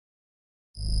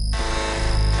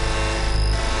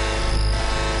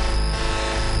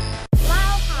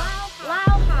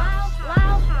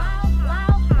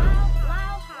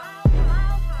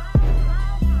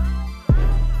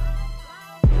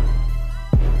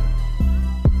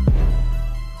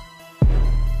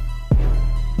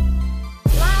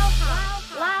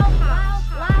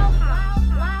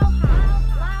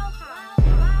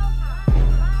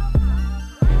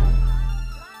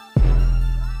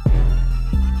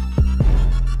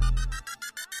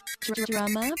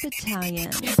Drama Battalion.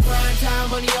 It's prime time,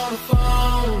 money on the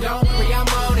phone. Don't worry, I'm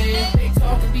on it. They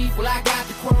talking beef, well I got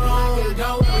the chrome.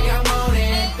 Don't worry, I'm on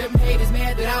it. Them haters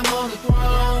mad that I'm on the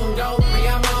throne. Don't worry,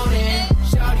 I'm on it.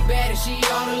 Shawty bad and she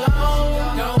all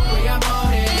alone. Don't worry, I'm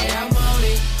on it. Yeah, I'm on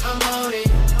it. I'm on it.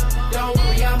 Don't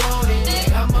worry, I'm on it.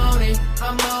 Yeah, I'm on it.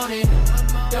 I'm on it.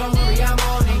 Don't worry, I'm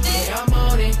on it. Yeah, I'm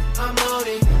on it. I'm on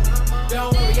it.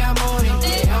 Don't worry, I'm on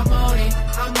it. Yeah, I'm on it.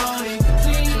 I'm on it.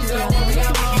 Please don't worry,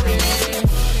 I'm on it.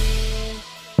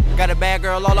 Got a bad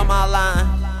girl all on my line.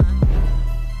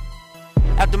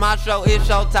 After my show, it's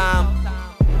showtime.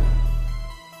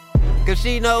 Cause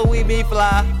she know we be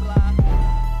fly.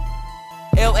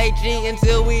 LHG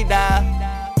until we die.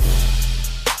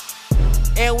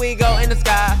 And we go in the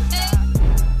sky.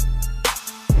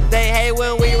 They hate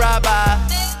when we ride by.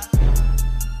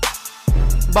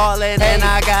 Ballin' hey. And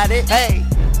I got it. Hey,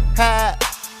 ha,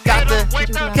 got the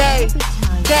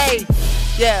K,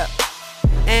 yeah.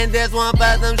 And this one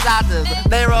for them shotters.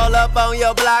 They roll up on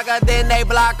your blocker, then they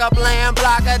block a playing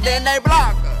blocker, then they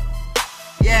block her.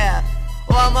 Yeah,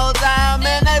 one more time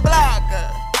and they block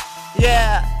her.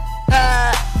 Yeah,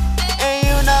 and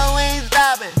you know we ain't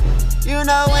stopping. You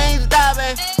know we ain't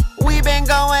stopping. We been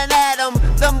going at them.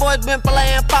 Them boys been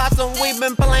playing possum. We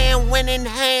been playing winning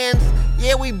hands.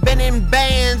 Yeah, we been in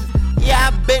bands. Yeah,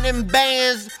 I been in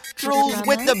bands. Trues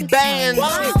with the bands.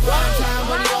 It's prime time,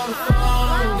 money on the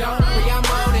phone. Don't worry, I'm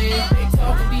on it. They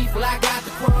talking beef, well I got the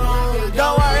chrome.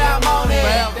 Don't worry, I'm on it.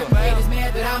 Them haters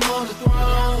mad that I'm on the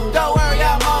throne. Don't worry,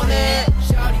 I'm on it.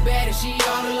 Shawty bad and she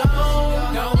all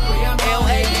alone. Don't worry, I'm on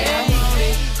it. Yeah,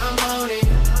 I'm on it.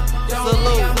 Don't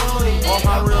worry, I'm on it. All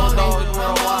my real dogs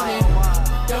worldwide.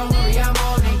 Don't worry, I'm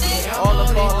on it. Yeah, All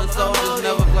the fallen soldiers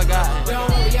never forgotten. don't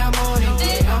worry, I'm on it.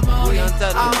 Yeah, I'm on it. We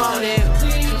untouchable. I'm on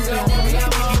it.